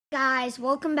Guys,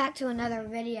 welcome back to another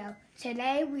video.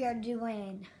 Today we are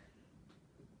doing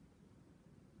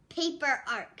paper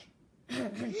art.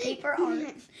 paper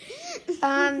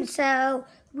art. So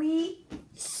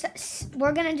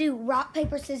we're gonna do rock,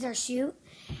 paper, scissors, shoot,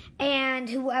 and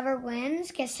whoever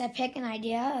wins gets to pick an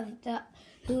idea of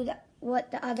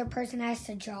what the other person has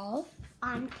to draw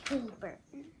On paper.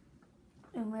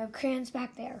 And we have crayons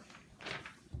back there.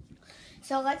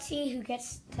 So let's see who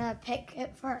gets to pick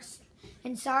it first.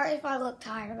 And sorry if I look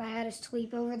tired. I had a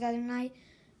sleepover the other night.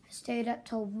 I stayed up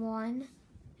till 1,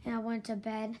 and I went to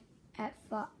bed at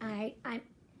 5. I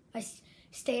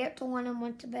stayed up till 1 and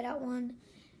went to bed at 1.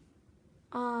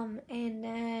 And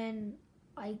then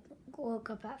I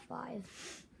woke up at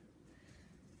 5.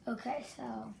 Okay,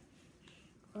 so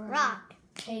rock,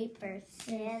 paper,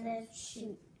 scissors,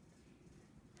 shoot.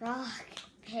 Rock,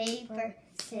 paper,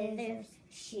 scissors,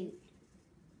 shoot.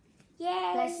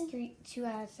 Yay! That's 2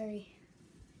 out of 3.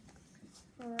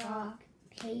 Rock,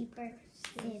 paper,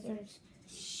 scissors,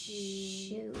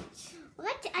 shoot.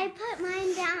 What? I put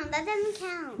mine down. That doesn't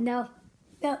count. No,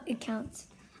 it counts.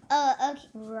 Oh, okay.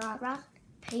 Rock,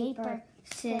 paper,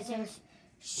 scissors,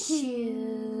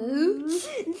 shoot.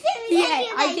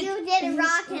 Yeah, you did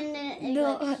rock and then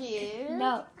shoot.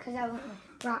 No, because I went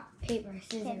rock, paper,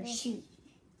 scissors, shoot.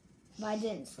 But I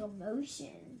did in slow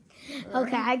motion.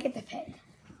 Okay, I get the pick.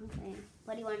 Okay.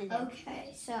 What do you want to do?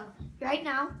 Okay, so right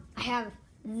now I have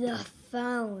the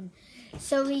phone,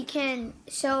 so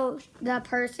the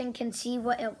person can see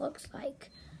what it looks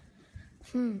like.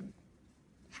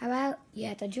 How about you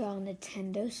have to draw a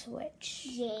Nintendo Switch?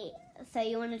 Yeah. So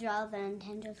you want to draw the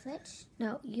Nintendo Switch?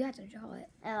 No, you have to draw it.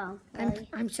 Oh, really?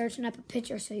 I'm searching up a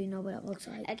picture so you know what it looks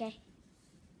like. Okay.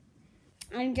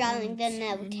 I'm drawing the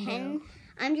Nintendo.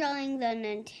 I'm drawing the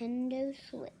Nintendo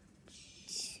Switch.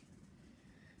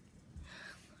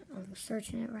 I'm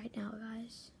searching it right now,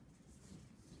 guys.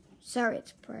 Sorry,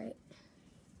 it's bright.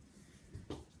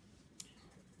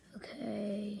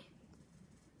 Okay.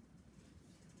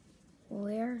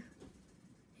 Where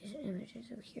is images?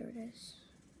 Oh, here it is.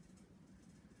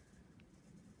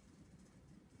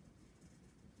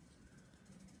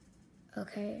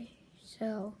 Okay,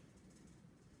 so.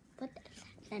 What does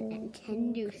that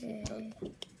Nintendo Switch look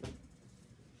like?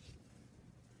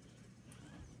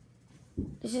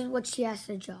 This is what she has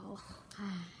to draw.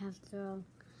 I have to draw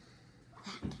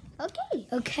that.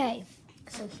 Okay.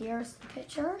 So here's the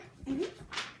picture. And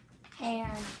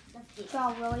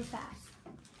draw really fast.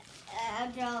 I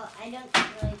don't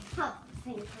really help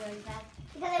things really fast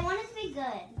because I want it to be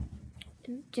good.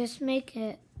 Just make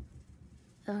it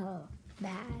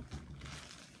bad.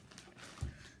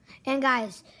 And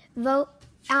guys, vote.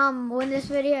 When this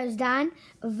video is done,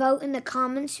 vote in the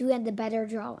comments who had the better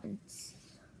drawings.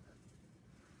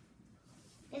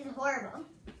 This is horrible.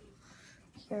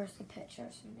 Here's the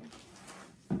pictures.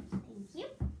 Thank you.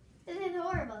 This is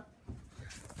horrible.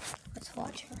 Let's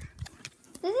watch her.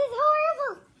 This is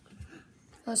horrible.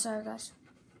 Oh, sorry, guys.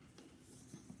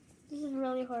 This is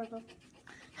really horrible.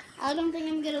 I don't think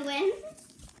I'm gonna win.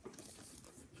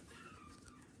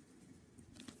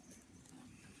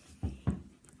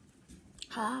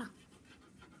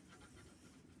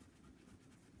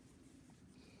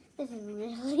 This is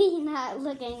really not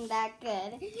looking that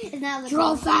good. It's not looking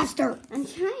Draw faster. I'm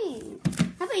trying.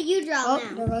 How about you draw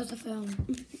now? There goes the film.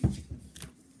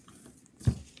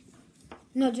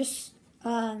 No, just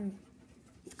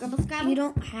Scribble scrabble? you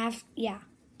don't have. Yeah,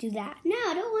 do that. No,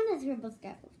 I don't want to scribble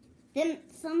scrabble. Then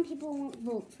some people won't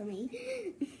vote for me.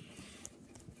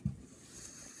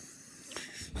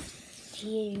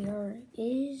 Here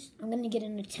is. I'm gonna get a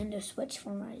Nintendo Switch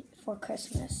for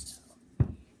Christmas.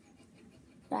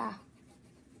 Yeah.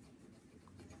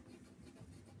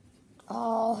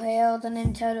 All hail the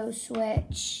Nintendo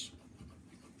Switch.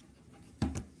 How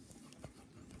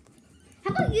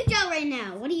about you draw right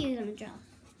now? What are you gonna draw?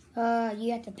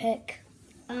 You have to pick.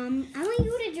 I want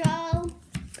you to draw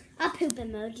a poop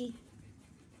emoji.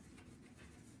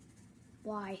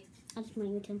 Why? I just want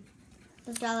you to.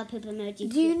 Let's draw a poop emoji.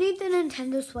 Do you need the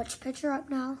Nintendo Switch picture up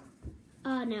now?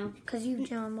 No. Because you've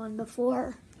drawn one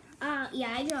before.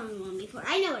 Yeah, I drawn one before.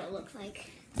 I know what it looks like.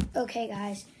 Okay,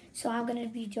 guys. So I'm gonna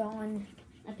be drawing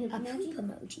A poop a emoji? poop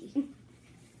emoji.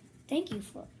 Thank you,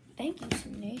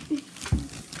 Cindy.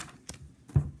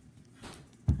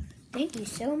 Thank you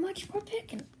so much for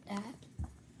picking that.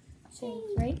 So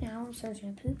right now I'm searching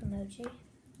a poop emoji.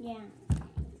 Yeah.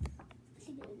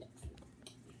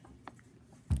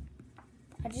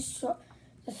 I just saw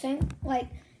the thing, like,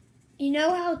 you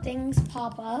know how things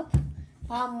pop up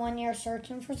when you're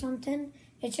searching for something?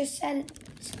 It just said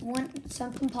when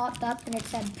something popped up and it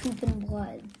said poop and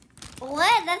blood.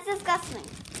 What? That's disgusting.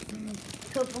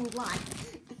 poop a lot.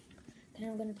 Then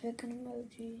I'm gonna pick an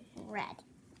emoji. Red.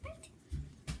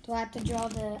 Do I have to draw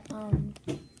the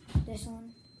this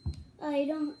one? Oh, you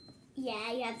don't.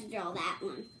 Yeah, you have to draw that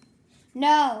one.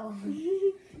 No.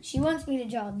 She wants me to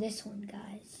draw this one,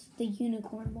 guys. The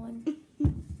unicorn one.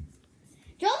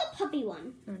 Draw the puppy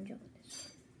one. No, I'm drawing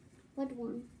this What one?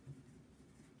 one.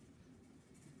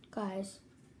 Guys.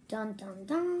 Dun dun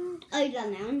dun. Oh, you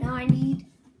done that one? Now I need.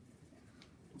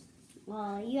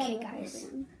 Well, you have Okay, a hard guys.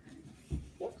 one. You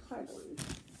have a hard one.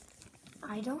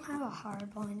 I don't have a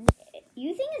hard one.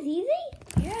 You think it's easy?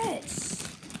 Yes.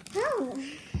 How?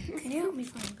 Can you help me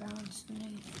find grounds?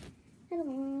 I don't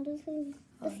know.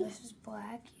 This is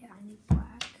black. Yeah, I need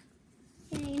black.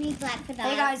 Yeah, you need black for that.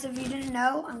 Hey guys, if you didn't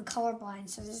know, I'm colorblind,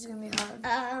 so this is gonna be hard.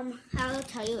 I'll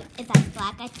tell you if that's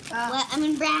black. I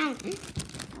mean brown.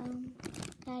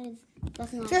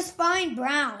 That's not. Just find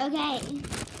brown. Okay.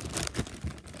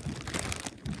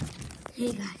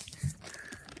 Hey guys.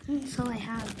 So I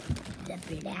have the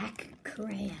black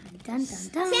crayon. Dun dun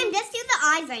dun. Sam, just do the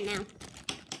eyes right now.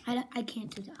 I can't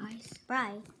do the eyes.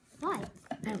 Why? Why?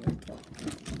 I don't want to.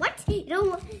 What? You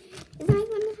don't. It's not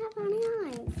going to have any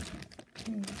eyes.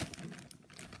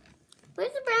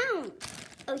 Where's the brown?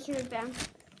 Oh, here's brown.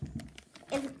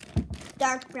 It's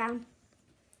dark brown.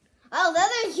 Oh,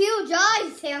 those are huge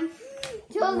eyes, Sam.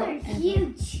 Those are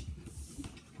huge.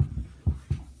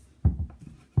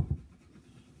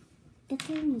 That's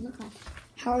what they look like.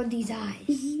 How are these eyes?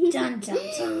 Dun dun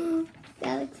dun.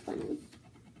 That looks funny.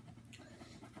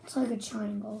 It's like a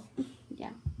triangle.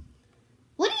 Yeah.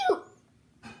 What do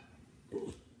you...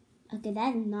 Okay,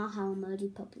 that is not how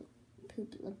emoji poop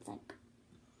looks like.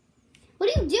 What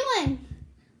are you doing?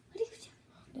 What are you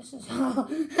doing? This is how.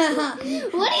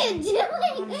 What are you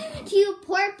doing to your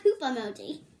poor poop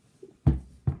emoji?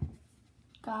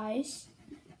 Guys,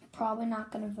 probably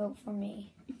not gonna vote for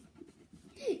me.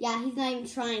 Yeah, he's not even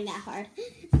trying that hard.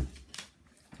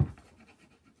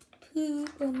 Poop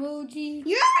emoji.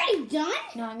 You're already done?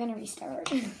 No, I'm gonna restart.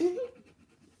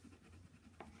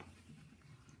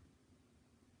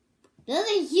 Those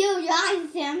are huge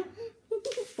eyes, Sam.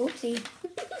 Oopsie.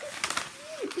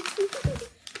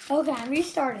 Okay, I'm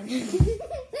restarting.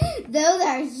 Those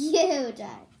are huge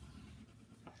eyes.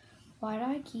 Why do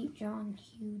I keep drawing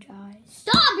huge eyes?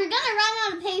 Stop! You're gonna run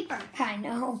out of paper. I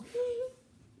know.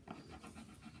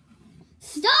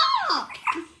 Stop!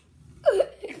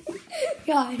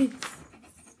 Guys,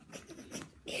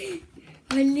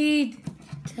 I need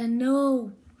to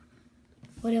know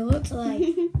what it looks like.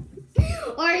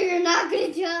 Or you're not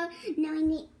gonna draw.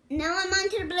 Now I'm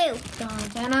onto the blue. Dun,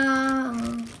 dun,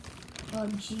 dun. Oh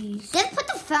jeez. Just put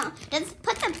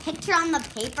the picture on the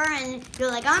paper and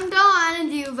you're like, I'm done,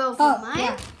 and you vote for mine.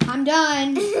 Yeah, I'm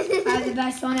done. I have the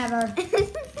best one ever.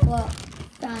 Look.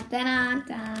 Dun, dun, dun,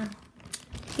 dun.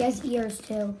 He has ears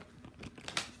too.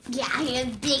 Yeah, he has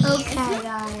big Okay, ears.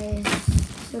 guys.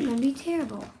 So it's gonna be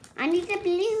terrible. I need the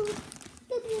blue.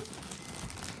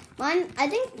 Mine, I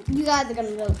think you guys are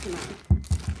gonna vote for mine.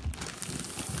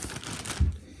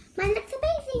 Mine looks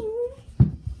amazing.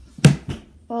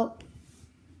 Well,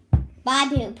 Bye,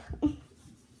 poop.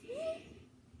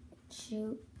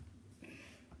 shoot.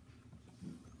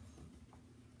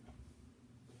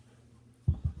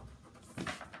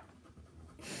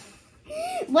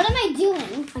 What am I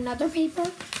doing? Another paper?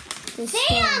 This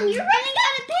Sam, one. you're running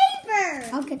out of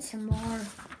paper. I'll get some more.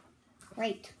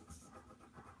 Great.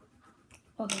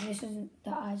 Okay, this isn't,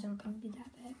 the eyes aren't gonna be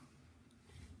that big.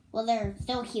 Well, they're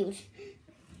still huge.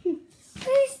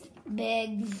 It's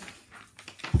big.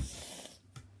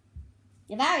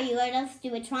 If I were you, I'd just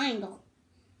do a triangle.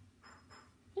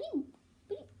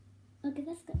 Okay,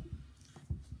 that's good.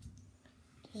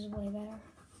 This is way better.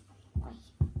 What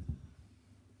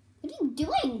are you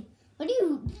doing? What are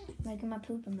you... Making my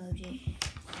poop emoji.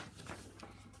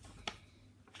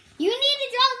 You need to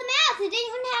draw the mouth. It didn't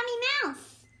even have any mouth.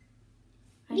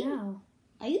 I know.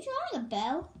 Are you drawing a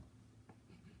bow?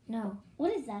 No.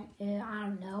 What is that? I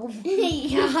don't know.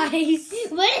 Guys.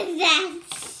 What is that?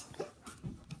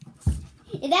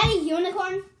 Is that a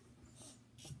unicorn?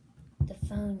 The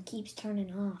phone keeps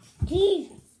turning off. Jeez.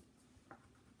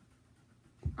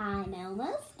 I'm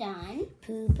almost done.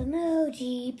 Poop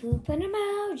emoji, poop an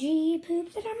emoji, poop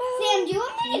an emoji. Sam, do you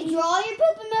want me to draw your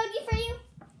poop emoji for you?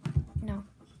 No.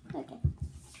 Okay.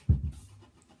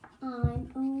 I'm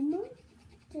almost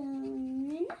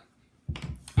done.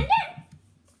 I'm done.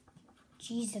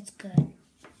 Jeez, that's good.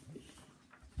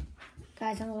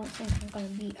 Guys, I don't think I'm gonna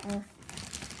beat her.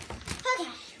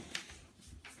 Okay.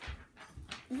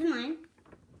 This is mine.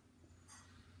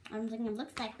 I don't think it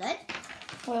looks that good.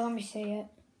 Well, let me see it.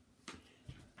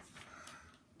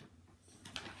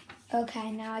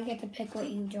 Okay, now I get to pick what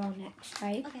you draw next,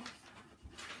 right? Okay.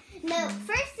 No,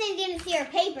 first they're going to see our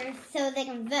papers so they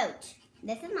can vote.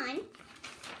 This is mine.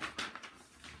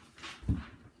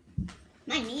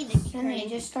 Mine needs to be Then they pretty.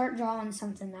 just start drawing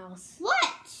something else. What?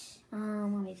 Let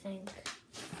me think.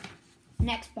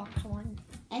 Next box one.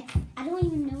 I don't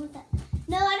even know what that...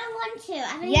 No, I don't want to.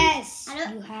 I don't Yes,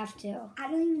 even, you have to. I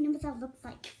don't even know what that looks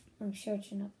like. I'm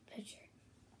searching up a picture.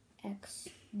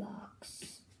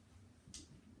 Xbox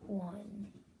One.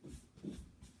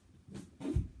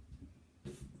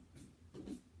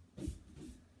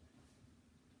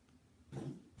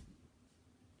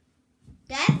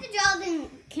 Do I have to draw the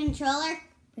controller?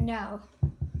 No.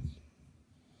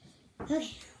 Okay.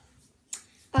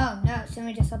 Oh, no.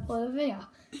 Somebody just uploaded a video.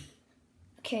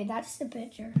 Okay, that's the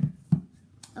picture.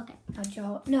 Okay. I'll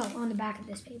draw. No, on the back of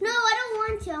this paper. No, I don't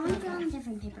want to. I want to draw on a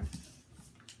different paper.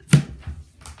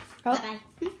 Oh,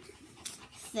 Bye-bye.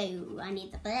 So, I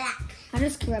need the black. I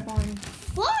just grew up on.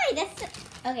 Why? That's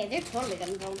okay, they're totally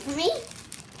going to vote for me.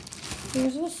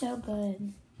 Yours was so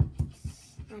good.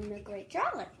 I'm a great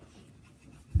drawer.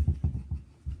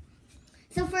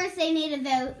 So first they need to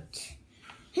vote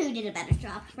who did a better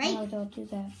job, right? No, don't do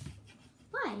that.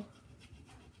 Why?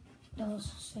 They'll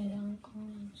say that in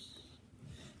comments.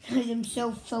 Because I'm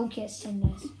so focused in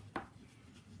this.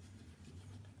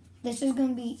 This is going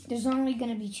to be, there's only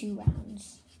going to be 2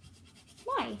 rounds.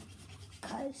 Why?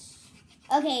 Because,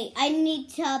 Okay, I need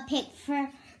to pick for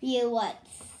you what.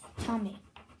 tell me.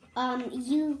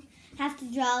 You have to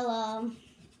draw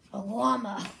A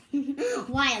llama.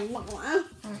 why a llama?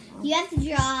 I don't know. You have to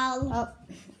draw Oh,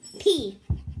 P.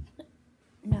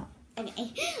 no.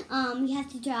 Okay. You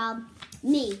have to draw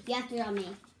me. You have to draw me.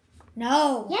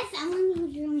 No. Yes, I want you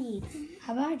to draw me.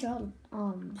 How about I draw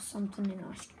something in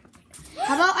Australia?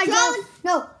 How about I draw?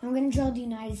 No, I'm gonna draw the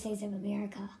United States of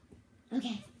America.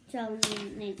 Okay, draw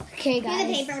me. Okay, Here's guys.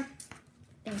 the paper.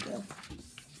 Thank you.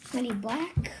 I need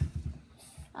black.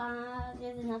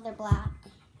 There's another black.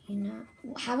 You know.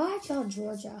 How about I draw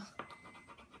Georgia?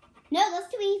 No,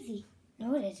 that's too easy.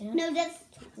 No, it isn't. No, that's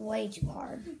Way too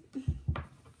hard.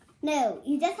 no.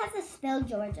 You just have to spell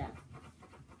Georgia.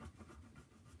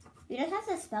 You just have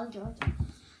to spell Georgia.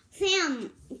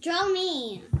 Sam, draw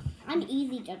me. I'm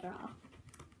easy to draw.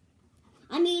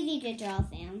 I'm easy to draw,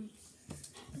 Sam.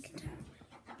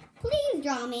 Please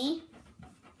draw me.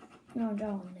 No, I'm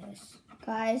drawing this.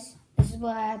 Guys, this is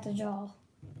what I have to draw.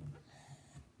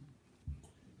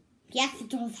 You have to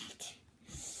draw that.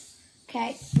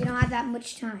 Okay, we don't have that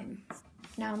much time.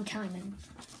 Now I'm timing.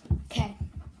 Okay.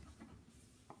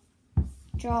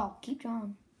 Draw. Keep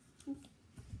drawing.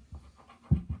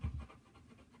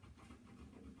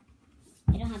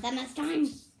 I don't have that much time.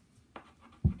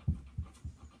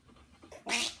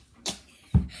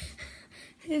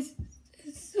 It's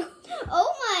so...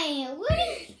 Oh my! What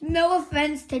is... No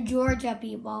offense to Georgia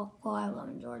people. Well, I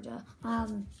love Georgia.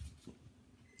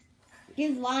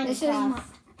 Here's line This is across. my...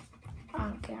 I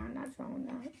don't care. I'm not drawing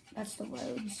that. That's the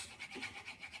roads.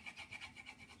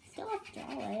 Still have to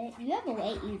draw it. You have a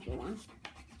way easier one.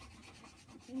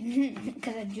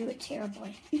 Because I drew it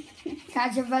terribly.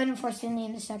 Guys, you're voting for Cindy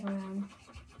in the second round.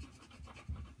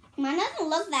 Mine doesn't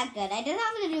look that good. I just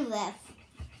have to do this.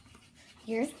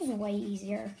 Yours was way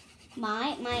easier.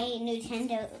 My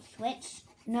Nintendo Switch.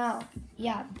 No.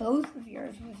 Yeah, both of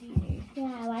yours was easy.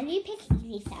 Yeah, why do you pick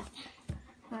easy stuff?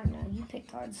 I don't know. You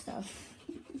picked hard stuff.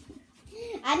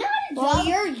 I know how to draw. Well,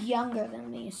 you're younger than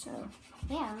me, so.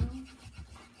 Yeah.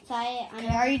 So I Okay,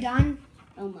 are you done?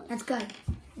 almost. That's good.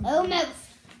 Almost.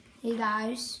 Hey,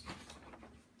 guys.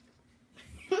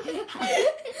 That's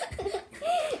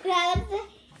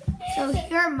So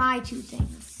here are my 2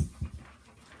 things.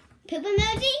 poop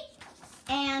emoji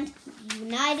and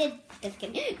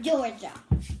Georgia.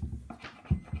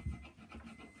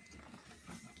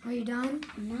 Are you done?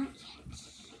 Not yet.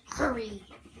 Hurry.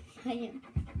 I'm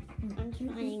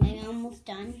trying. I'm almost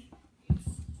done.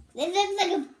 This looks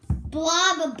like a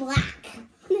blob of black.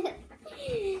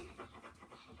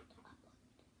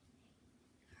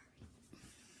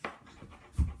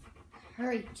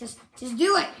 Hurry. Just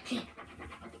do it.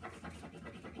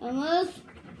 Almost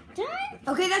done.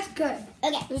 Okay, that's good.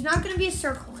 Okay. There's not going to be a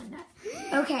circle in that.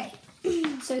 Okay.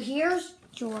 So here's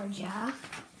Georgia.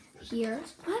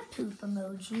 Here's my poop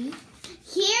emoji.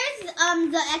 Here's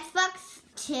the Xbox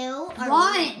 2 or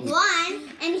One.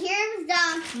 and here's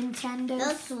the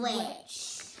Nintendo Switch.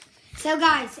 So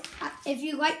guys, if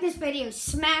you like this video,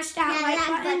 smash that like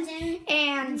button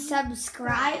and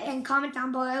subscribe and comment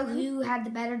down below who had the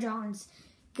better drawings.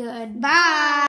 Goodbye.